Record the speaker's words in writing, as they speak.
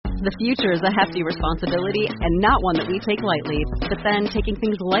The future is a hefty responsibility and not one that we take lightly. But then taking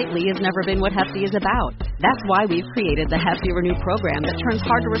things lightly has never been what Hefty is about. That's why we've created the Hefty Renew program that turns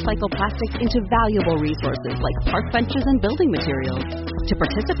hard-to-recycle plastics into valuable resources like park benches and building materials. To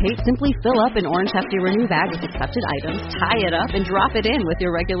participate, simply fill up an orange Hefty Renew bag with accepted items, tie it up, and drop it in with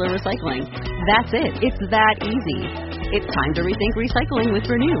your regular recycling. That's it. It's that easy. It's time to rethink recycling with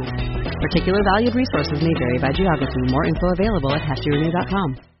Renew. Particular valued resources may vary by geography. More info available at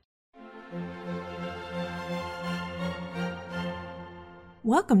heftyrenew.com.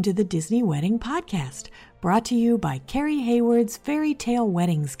 Welcome to the Disney Wedding Podcast, brought to you by Carrie Hayward's Fairy Tale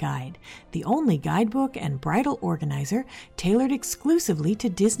Weddings Guide, the only guidebook and bridal organizer tailored exclusively to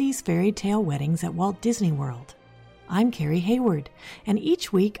Disney's fairy tale weddings at Walt Disney World. I'm Carrie Hayward, and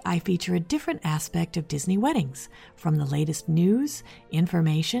each week I feature a different aspect of Disney weddings, from the latest news,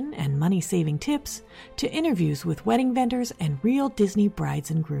 information, and money-saving tips, to interviews with wedding vendors and real Disney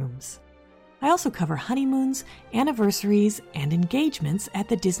brides and grooms. I also cover honeymoons, anniversaries, and engagements at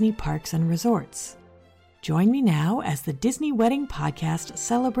the Disney parks and resorts. Join me now as the Disney Wedding Podcast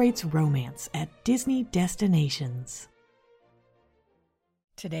celebrates romance at Disney destinations.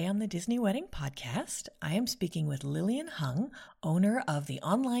 Today on the Disney Wedding Podcast, I am speaking with Lillian Hung, owner of the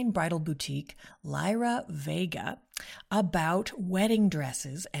online bridal boutique Lyra Vega, about wedding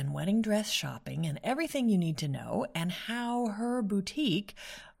dresses and wedding dress shopping and everything you need to know, and how her boutique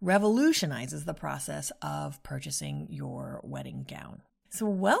revolutionizes the process of purchasing your wedding gown. So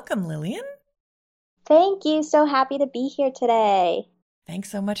welcome, Lillian. Thank you. So happy to be here today. Thanks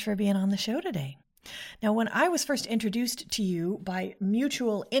so much for being on the show today. Now, when I was first introduced to you by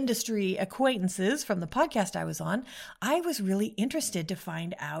mutual industry acquaintances from the podcast I was on, I was really interested to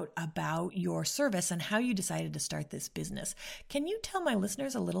find out about your service and how you decided to start this business. Can you tell my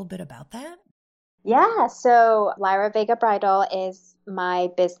listeners a little bit about that? Yeah, so Lyra Vega Bridal is my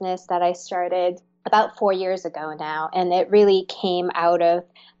business that I started about 4 years ago now, and it really came out of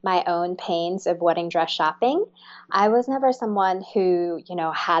my own pains of wedding dress shopping. I was never someone who,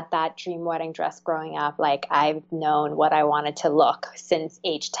 had that dream wedding dress growing up. Like, I've known what I wanted to look since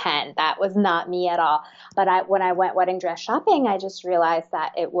age 10. That was not me at all. But when I went wedding dress shopping, I just realized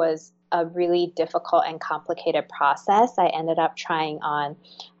that it was a really difficult and complicated process. I ended up trying on,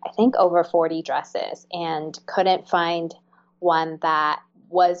 I think, over 40 dresses and couldn't find one that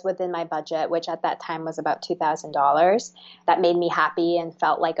was within my budget, which at that time was about $2,000, that made me happy and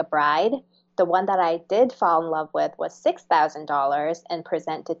felt like a bride. The one that I did fall in love with was $6,000 and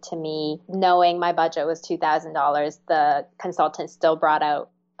presented to me knowing my budget was $2,000. The consultant still brought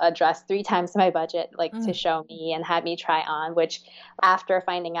out a dress 3 times my budget, to show me and had me try on, which after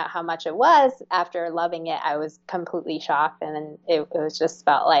finding out how much it was, after loving it, I was completely shocked. And it was just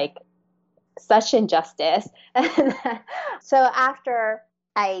felt like such injustice. So after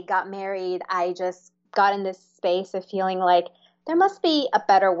I got married, I just got in this space of feeling like there must be a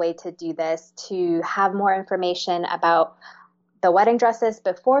better way to do this, to have more information about the wedding dresses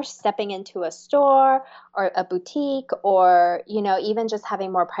before stepping into a store or a boutique, or, even just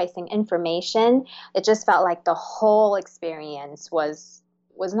having more pricing information. It just felt like the whole experience was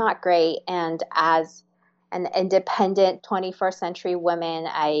not great. And as an independent 21st century woman,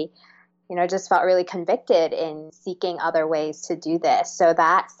 I just felt really convicted in seeking other ways to do this. So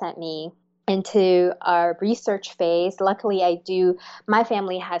that sent me into our research phase. Luckily, my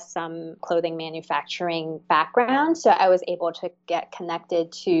family has some clothing manufacturing background, so I was able to get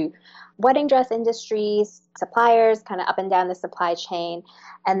connected to wedding dress industries, suppliers, kind of up and down the supply chain.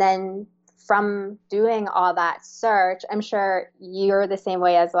 And then from doing all that search, I'm sure you're the same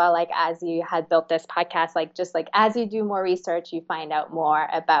way as well, as you had built this podcast, as you do more research, you find out more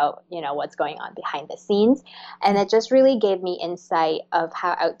about, what's going on behind the scenes. And it just really gave me insight of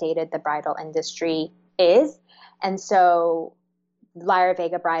how outdated the bridal industry is. And so Lyra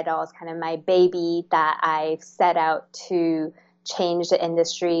Vega Bridal is kind of my baby that I've set out to change the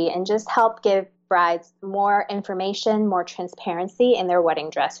industry and just help give brides more information, more transparency in their wedding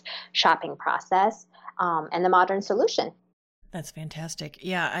dress shopping process, and the modern solution. That's fantastic.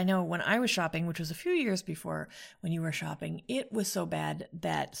 Yeah, I know when I was shopping, which was a few years before when you were shopping, it was so bad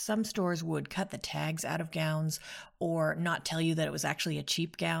that some stores would cut the tags out of gowns or not tell you that it was actually a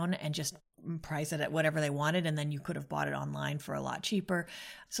cheap gown and just price it at whatever they wanted, and then you could have bought it online for a lot cheaper.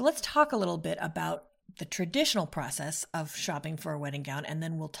 So let's talk a little bit about the traditional process of shopping for a wedding gown, and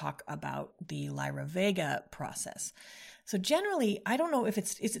then we'll talk about the Lyra Vega process. So generally, I don't know if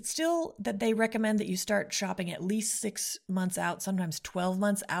is it still that they recommend that you start shopping at least 6 months out, sometimes 12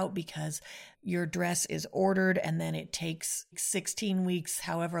 months out, because your dress is ordered and then it takes 16 weeks,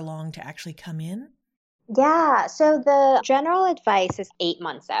 however long, to actually come in? Yeah, so the general advice is 8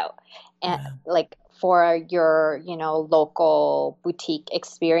 months out. And Wow. like for your, local boutique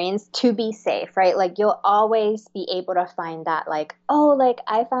experience to be safe, right? Like you'll always be able to find that like, oh, like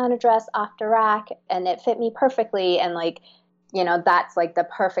I found a dress off the rack and it fit me perfectly and like, that's like the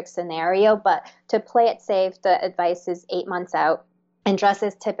perfect scenario, but to play it safe, the advice is 8 months out. And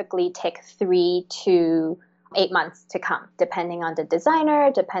dresses typically take 3 to 8 months to come, depending on the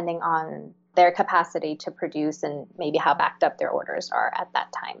designer, depending on their capacity to produce and maybe how backed up their orders are at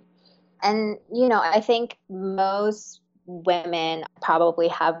that time. And, I think most women probably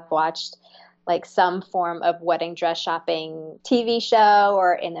have watched like some form of wedding dress shopping TV show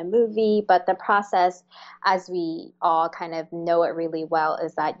or in a movie, but the process, as we all kind of know it really well,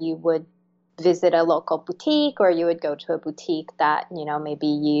 is that you would visit a local boutique or you would go to a boutique that, maybe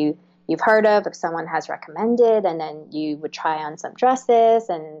you've heard of, if someone has recommended, and then you would try on some dresses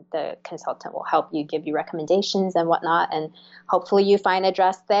and the consultant will help you, give you recommendations and whatnot. And hopefully you find a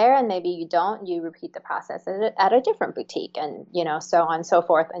dress there, and maybe you don't, you repeat the process at a different boutique, and, so on and so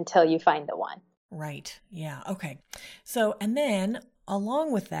forth until you find the one. Right. Yeah. Okay. So, and then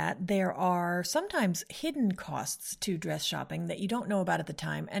along with that, there are sometimes hidden costs to dress shopping that you don't know about at the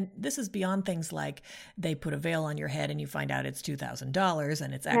time. And this is beyond things like they put a veil on your head and you find out it's $2,000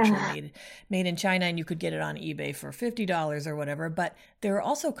 and it's actually made in China and you could get it on eBay for $50 or whatever. But there are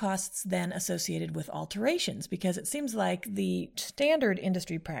also costs then associated with alterations, because it seems like the standard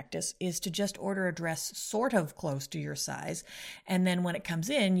industry practice is to just order a dress sort of close to your size. And then when it comes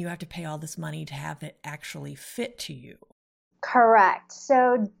in, you have to pay all this money to have it actually fit to you. Correct.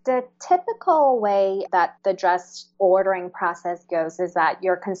 So the typical way that the dress ordering process goes is that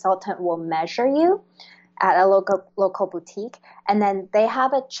your consultant will measure you at a local boutique, and then they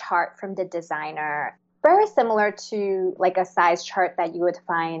have a chart from the designer, very similar to like a size chart that you would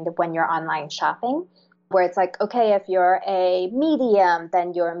find when you're online shopping, where it's like, okay, if you're a medium,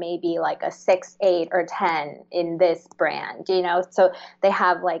 then you're maybe like a 6, 8, or 10 in this brand, So they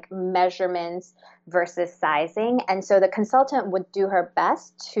have like measurements versus sizing. And so the consultant would do her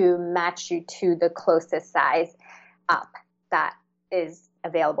best to match you to the closest size up that is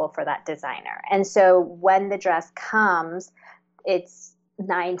available for that designer. And so when the dress comes, it's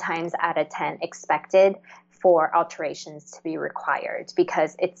 9 times out of 10 expected for alterations to be required,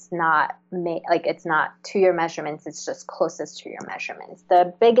 because it's not it's not to your measurements, it's just closest to your measurements.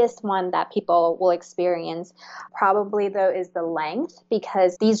 The biggest one that people will experience probably though is the length,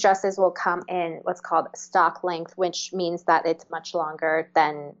 because these dresses will come in what's called stock length, which means that it's much longer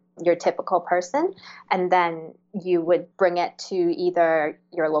than your typical person. And then you would bring it to either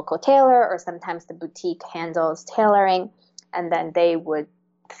your local tailor, or sometimes the boutique handles tailoring, and then they would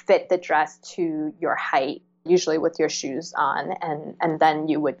fit the dress to your height, usually with your shoes on, and then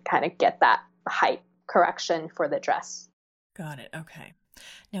you would kind of get that height correction for the dress. Got it. Okay.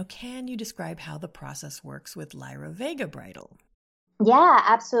 Now, can you describe how the process works with Lyra Vega Bridal? Yeah,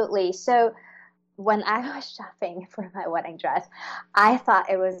 absolutely. So when I was shopping for my wedding dress, I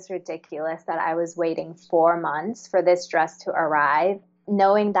thought it was ridiculous that I was waiting 4 months for this dress to arrive,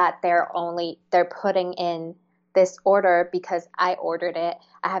 knowing that they're putting in this order because I ordered it.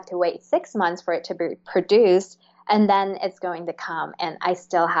 I have to wait 6 months for it to be produced, and then it's going to come, and I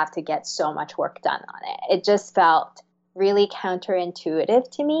still have to get so much work done on it. It just felt really counterintuitive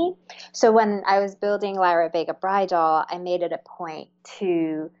to me. So when I was building Lyra Vega Bridal, I made it a point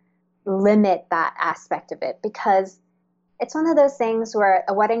to limit that aspect of it, because it's one of those things where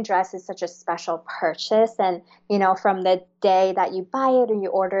a wedding dress is such a special purchase. And, from the day that you buy it or you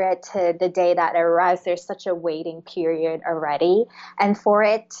order it to the day that it arrives, there's such a waiting period already. And for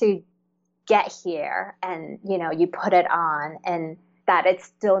it to get here and, you put it on and that it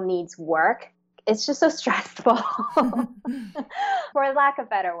still needs work, it's just so stressful, for lack of a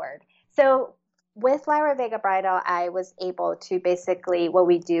better word. So with Lyra Vega Bridal, I was able to basically, what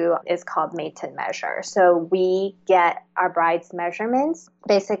we do is called made to measure. So we get our bride's measurements.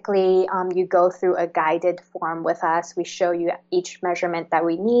 Basically, you go through a guided form with us. We show you each measurement that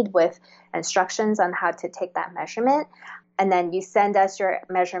we need with instructions on how to take that measurement. And then you send us your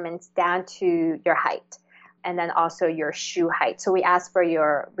measurements down to your height, and then also your shoe height. So we ask for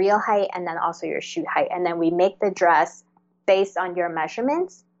your real height and then also your shoe height. And then we make the dress based on your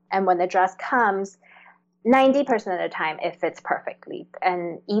measurements. And when the dress comes, 90% of the time it fits perfectly.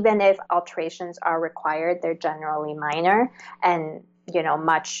 And even if alterations are required, they're generally minor and,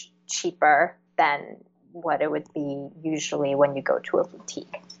 much cheaper than what it would be usually when you go to a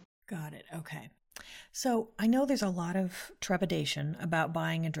boutique. Got it. Okay. So I know there's a lot of trepidation about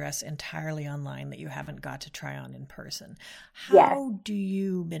buying a dress entirely online that you haven't got to try on in person. How do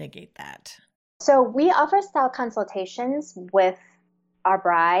you mitigate that? So we offer style consultations with our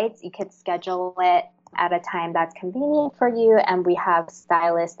brides. You could schedule it at a time that's convenient for you, and we have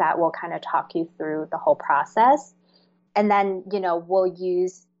stylists that will kind of talk you through the whole process. And then, we'll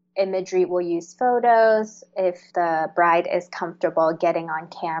use imagery, we'll use photos. If the bride is comfortable getting on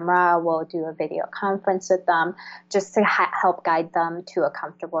camera, we'll do a video conference with them just to help guide them to a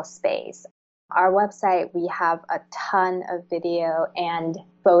comfortable space. Our website, we have a ton of video and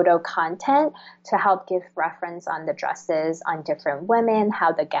photo content to help give reference on the dresses, on different women,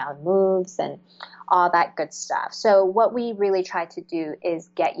 how the gown moves, and all that good stuff. So what we really try to do is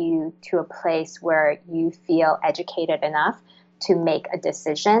get you to a place where you feel educated enough to make a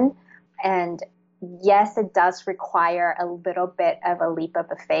decision. And yes, it does require a little bit of a leap of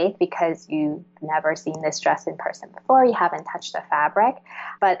faith because you've never seen this dress in person before. You haven't touched the fabric.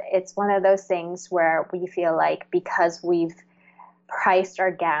 But it's one of those things where we feel like because we've priced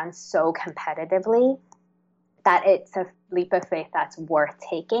our gowns so competitively, that it's a leap of faith that's worth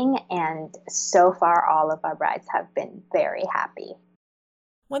taking. And so far, all of our brides have been very happy.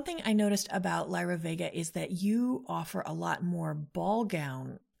 One thing I noticed about Lyra Vega is that you offer a lot more ball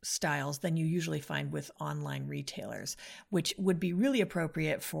gown styles than you usually find with online retailers, which would be really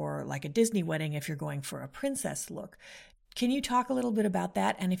appropriate for like a Disney wedding if you're going for a princess look. Can you talk a little bit about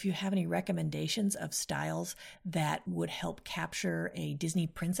that? And if you have any recommendations of styles that would help capture a Disney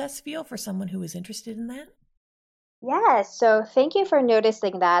princess feel for someone who is interested in that? Yeah, so thank you for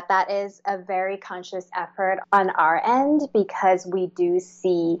noticing that. That is a very conscious effort on our end because we do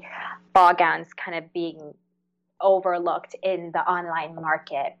see ball gowns kind of being overlooked in the online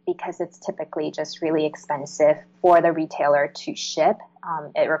market because it's typically just really expensive for the retailer to ship.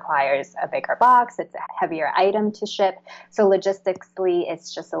 It requires a bigger box. It's a heavier item to ship. So logistically,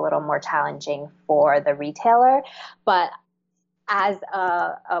 it's just a little more challenging for the retailer. But as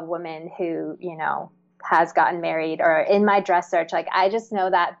a woman who, has gotten married or in my dress search, like I just know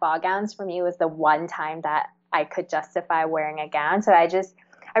that ball gowns for me was the one time that I could justify wearing a gown. So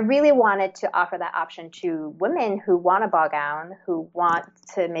I really wanted to offer that option to women who want a ball gown, who want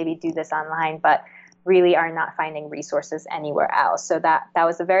to maybe do this online, but really are not finding resources anywhere else. So that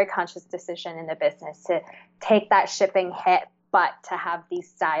was a very conscious decision in the business to take that shipping hit, but to have these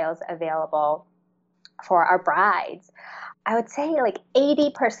styles available for our brides. I would say like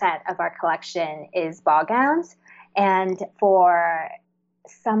 80% of our collection is ball gowns. And for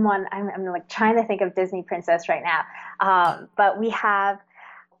someone, I'm like trying to think of Disney princess right now, but we have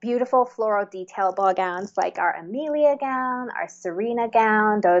beautiful floral detail ball gowns like our Amelia gown, our Serena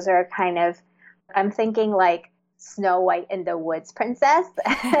gown. Those are kind of, I'm thinking like Snow White in the Woods princess.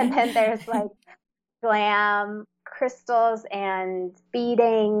 And then there's like glam crystals and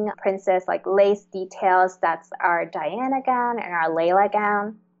beading princess, like lace details. That's our Diana gown and our Layla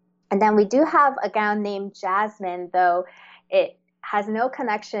gown. And then we do have a gown named Jasmine, though it has no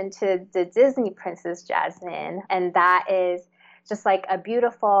connection to the Disney princess Jasmine. And that is just like a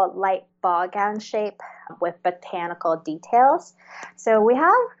beautiful light ball gown shape with botanical details. So we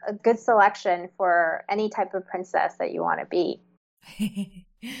have a good selection for any type of princess that you want to be.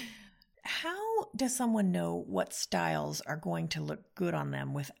 How does someone know what styles are going to look good on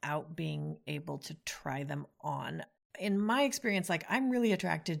them without being able to try them on? In my experience, like I'm really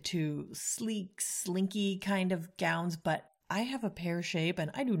attracted to sleek, slinky kind of gowns, but I have a pear shape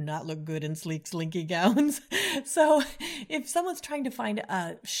and I do not look good in sleek, slinky gowns. So if someone's trying to find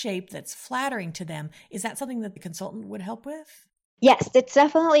a shape that's flattering to them, is that something that the consultant would help with? Yes, it's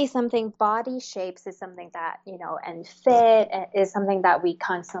definitely something. Body shapes is something that, and fit is something that we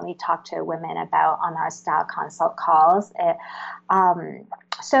constantly talk to women about on our style consult calls. I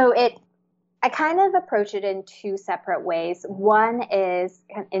kind of approach it in two separate ways. One is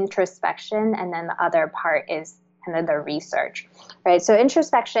introspection, and then the other part is kind of the research, right? So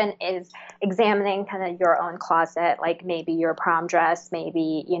introspection is examining kind of your own closet, like maybe your prom dress,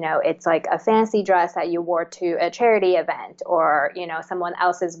 maybe, it's like a fancy dress that you wore to a charity event or, someone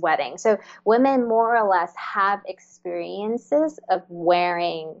else's wedding. So women more or less have experiences of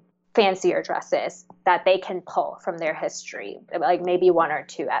wearing fancier dresses that they can pull from their history, like maybe one or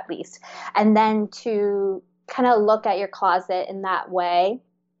two at least. And then to kind of look at your closet in that way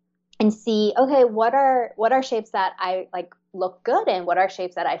and see, okay, what are shapes that I like look good in? What are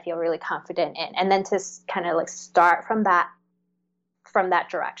shapes that I feel really confident in? And then to kind of like start from that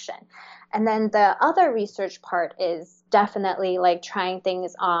direction. And then the other research part is definitely like trying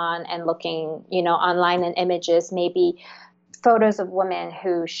things on and looking, online in images, maybe photos of women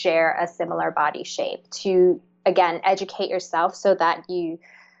who share a similar body shape to, again, educate yourself so that you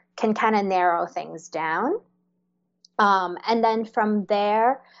can kind of narrow things down. And then from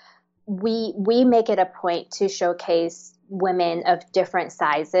there, we make it a point to showcase women of different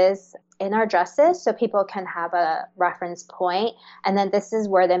sizes in our dresses so people can have a reference point. And then this is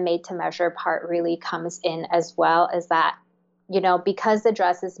where the made to measure part really comes in as well, is that, because the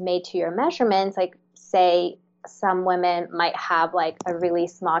dress is made to your measurements, like say some women might have like a really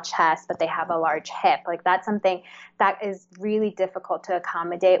small chest, but they have a large hip. Like that's something that is really difficult to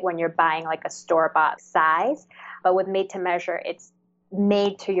accommodate when you're buying like a store-bought size. But with made to measure, it's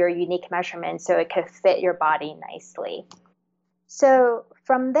made to your unique measurement so it could fit your body nicely. So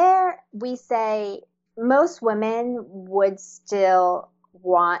from there, we say most women would still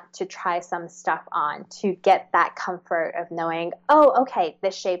want to try some stuff on to get that comfort of knowing, oh, okay,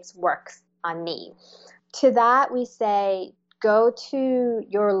 this shape works on me. To that, we say go to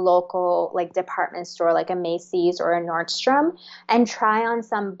your local like department store, like a Macy's or a Nordstrom, and try on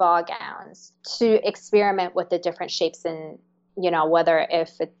some ball gowns to experiment with the different shapes and, whether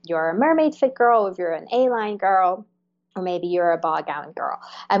if you're a mermaid fit girl, if you're an A-line girl, or maybe you're a ball gown girl.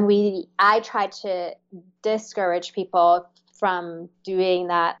 And I try to discourage people from doing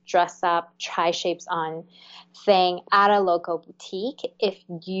that dress up, try shapes on thing at a local boutique if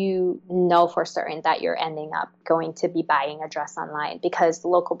you know for certain that you're ending up going to be buying a dress online, because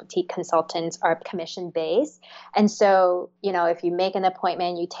local boutique consultants are commission based. And so, if you make an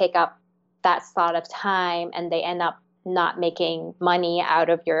appointment, you take up that slot of time and they end up not making money out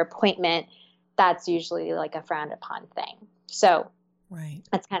of your appointment, that's usually like a frowned upon thing. So right.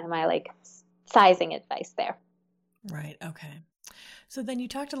 That's kind of my like sizing advice there. Right. Okay. So then you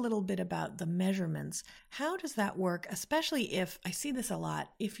talked a little bit about the measurements. How does that work? Especially if, I see this a lot,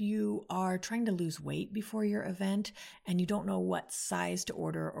 if you are trying to lose weight before your event and you don't know what size to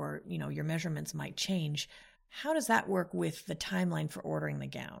order, or, your measurements might change. How does that work with the timeline for ordering the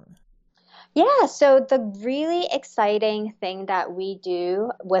gown? Yeah, so the really exciting thing that we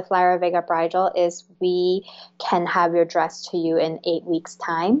do with Lyra Vega Bridal is we can have your dress to you in 8 weeks'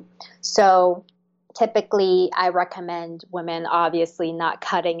 time. So typically, I recommend women obviously not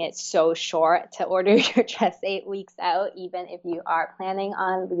cutting it so short to order your dress 8 weeks out, even if you are planning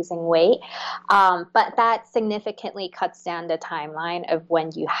on losing weight. But that significantly cuts down the timeline of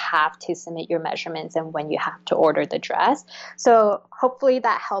when you have to submit your measurements and when you have to order the dress. So hopefully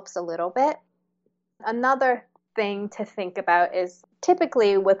that helps a little bit. Another thing to think about is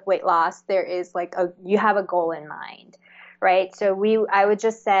typically with weight loss, there is like you have a goal in mind, right? So I would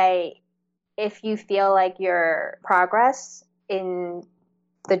just say, if you feel like your progress in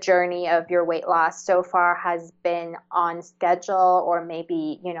the journey of your weight loss so far has been on schedule, or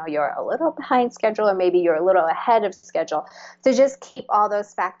maybe, you're a little behind schedule, or maybe you're a little ahead of schedule, so just keep all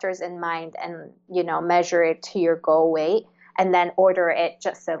those factors in mind and, measure it to your goal weight and then order it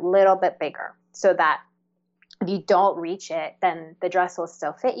just a little bit bigger so that if you don't reach it, then the dress will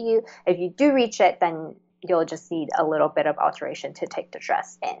still fit you. If you do reach it, then you'll just need a little bit of alteration to take the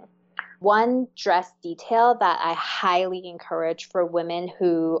dress in. One dress detail that I highly encourage for women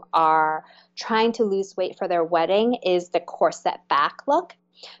who are trying to lose weight for their wedding is the corset back look,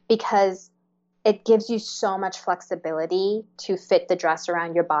 because it gives you so much flexibility to fit the dress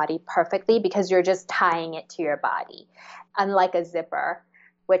around your body perfectly, because you're just tying it to your body. Unlike a zipper,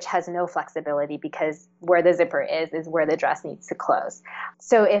 which has no flexibility, because where the zipper is where the dress needs to close.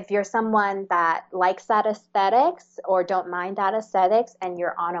 So if you're someone that likes that aesthetics or don't mind that aesthetics and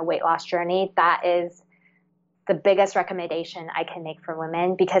you're on a weight loss journey, that is the biggest recommendation I can make for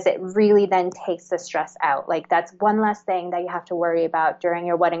women, because it really then takes the stress out. Like that's one less thing that you have to worry about during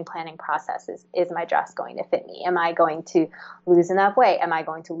your wedding planning process is my dress going to fit me? Am I going to lose enough weight? Am I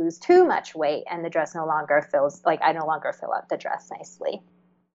going to lose too much weight and the dress no longer feels like I no longer fill out the dress nicely?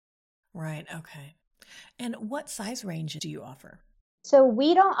 Right. Okay. And what size range do you offer? So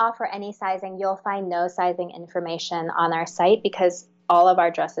we don't offer any sizing. You'll find no sizing information on our site because all of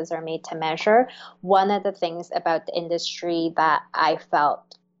our dresses are made to measure. One of the things about the industry that I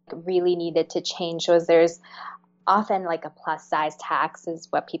felt really needed to change was there's often like a plus size tax, is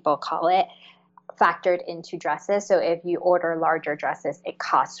what people call it, factored into dresses. So if you order larger dresses, it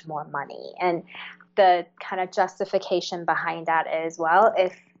costs more money. And the kind of justification behind that is, well,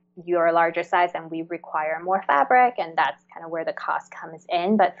 if you're a larger size and we require more fabric, and that's kind of where the cost comes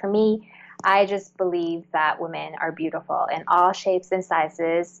in. But for me, I just believe that women are beautiful in all shapes and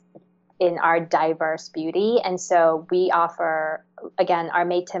sizes in our diverse beauty. And so we offer, again, our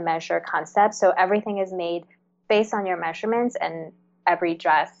made to measure concept. So everything is made based on your measurements, and every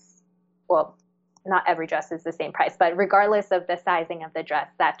dress, well, not every dress is the same price, but regardless of the sizing of the dress,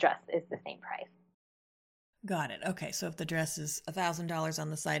 that dress is the same price. Got it. Okay. So if the dress is $1,000 on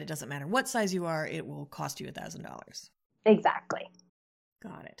the site, it doesn't matter what size you are, it will cost you $1,000. Exactly.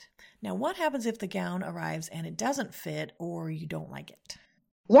 Got it. Now, what happens if the gown arrives and it doesn't fit or you don't like it?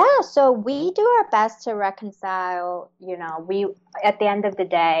 Yeah, so we do our best to reconcile, at the end of the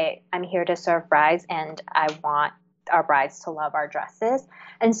day, I'm here to serve brides and I want our brides to love our dresses.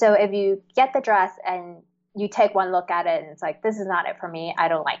 And so if you get the dress and you take one look at it and it's like, this is not it for me, I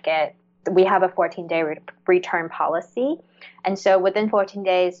don't like it, we have a 14-day return policy. And so within 14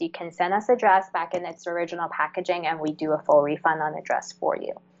 days, you can send us a dress back in its original packaging and we do a full refund on the dress for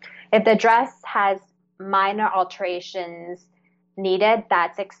you. If the dress has minor alterations needed,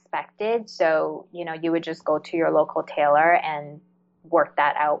 that's expected. So, you would just go to your local tailor and work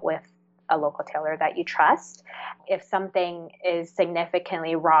that out with a local tailor that you trust. If something is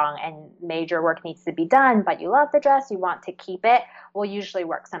significantly wrong and major work needs to be done, but you love the dress, you want to keep it, we'll usually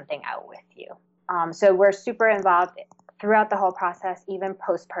work something out with you. So we're super involved throughout the whole process, even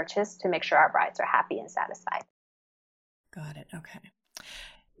post-purchase, to make sure our brides are happy and satisfied. Got it. Okay.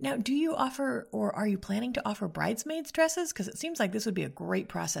 Now, do you offer, or are you planning to offer bridesmaids dresses? Because it seems like this would be a great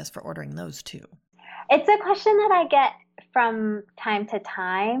process for ordering those too. It's a question that I get from time to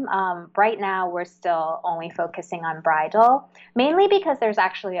time. Right now, we're still only focusing on bridal, mainly because there's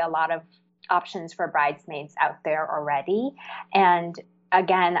actually a lot of options for bridesmaids out there already. And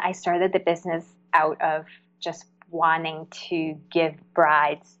again, I started the business out of just wanting to give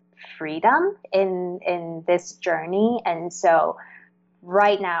brides freedom in this journey. And so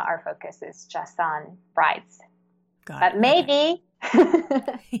right now, our focus is just on brides. But maybe,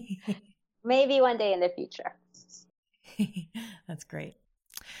 maybe one day in the future. That's great.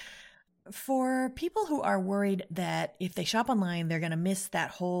 For people who are worried that if they shop online, they're going to miss that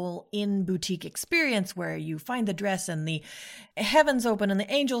whole in-boutique experience where you find the dress and the heavens open and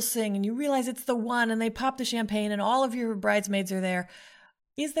the angels sing and you realize it's the one and they pop the champagne and all of your bridesmaids are there,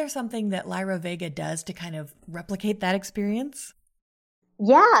 is there something that Lyra Vega does to kind of replicate that experience?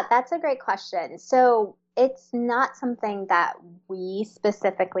 Yeah, that's a great question. So it's not something that we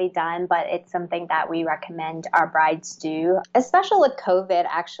specifically done, but it's something that we recommend our brides do, especially with COVID.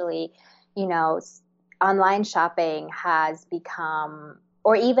 Actually, online shopping has become,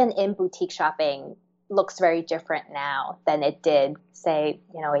 or even in boutique shopping, looks very different now than it did, say,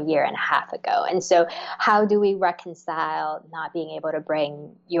 a year and a half ago. And so how do we reconcile not being able to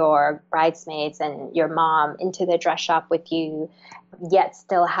bring your bridesmaids and your mom into the dress shop with you, yet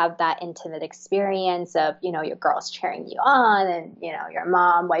still have that intimate experience of, your girls cheering you on and, your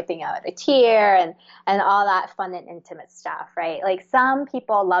mom wiping out a tear and all that fun and intimate stuff, right? Like some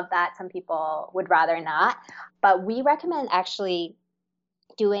people love that. Some people would rather not. But we recommend actually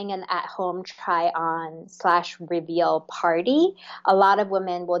doing an at-home try-on / reveal party. A lot of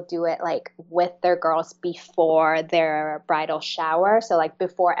women will do it like with their girls before their bridal shower. So like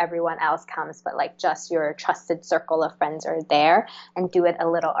before everyone else comes, but like just your trusted circle of friends are there, and do it a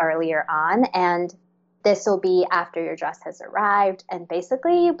little earlier on. And this will be after your dress has arrived, and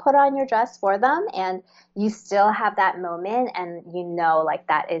basically you put on your dress for them and you still have that moment and like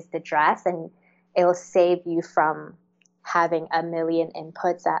that is the dress, and it'll save you from having a million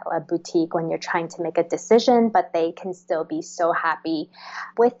inputs at a boutique when you're trying to make a decision, but they can still be so happy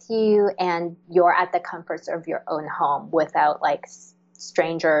with you and you're at the comforts of your own home without like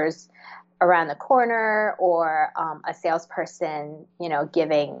strangers around the corner or a salesperson,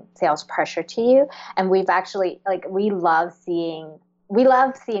 giving sales pressure to you. And we've actually, we love seeing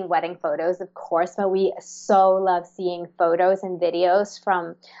wedding photos, of course, but we so love seeing photos and videos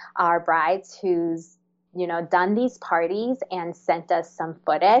from our brides who's done these parties and sent us some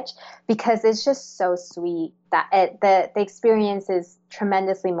footage, because it's just so sweet that the experience is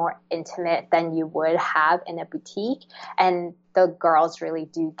tremendously more intimate than you would have in a boutique. And the girls really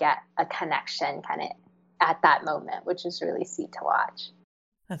do get a connection kind of at that moment, which is really sweet to watch.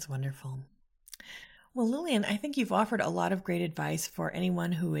 That's wonderful. Well, Lillian, I think you've offered a lot of great advice for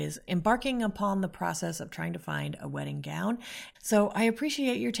anyone who is embarking upon the process of trying to find a wedding gown. So I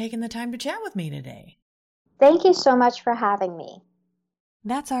appreciate your taking the time to chat with me today. Thank you so much for having me.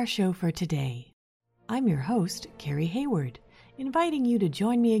 That's our show for today. I'm your host, Carrie Hayward, inviting you to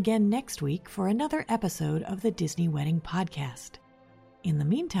join me again next week for another episode of the Disney Wedding Podcast. In the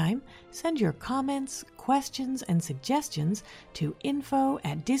meantime, send your comments, questions, and suggestions to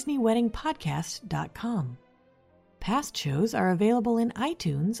info@DisneyWeddingPodcast.com. Past shows are available in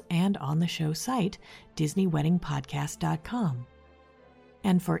iTunes and on the show site, DisneyWeddingPodcast.com.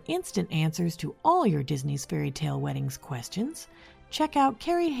 And for instant answers to all your Disney's Fairy Tale Weddings questions, check out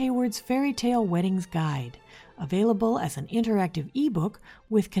Carrie Hayward's Fairy Tale Weddings Guide, available as an interactive ebook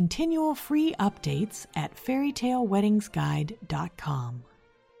with continual free updates at fairytaleweddingsguide.com.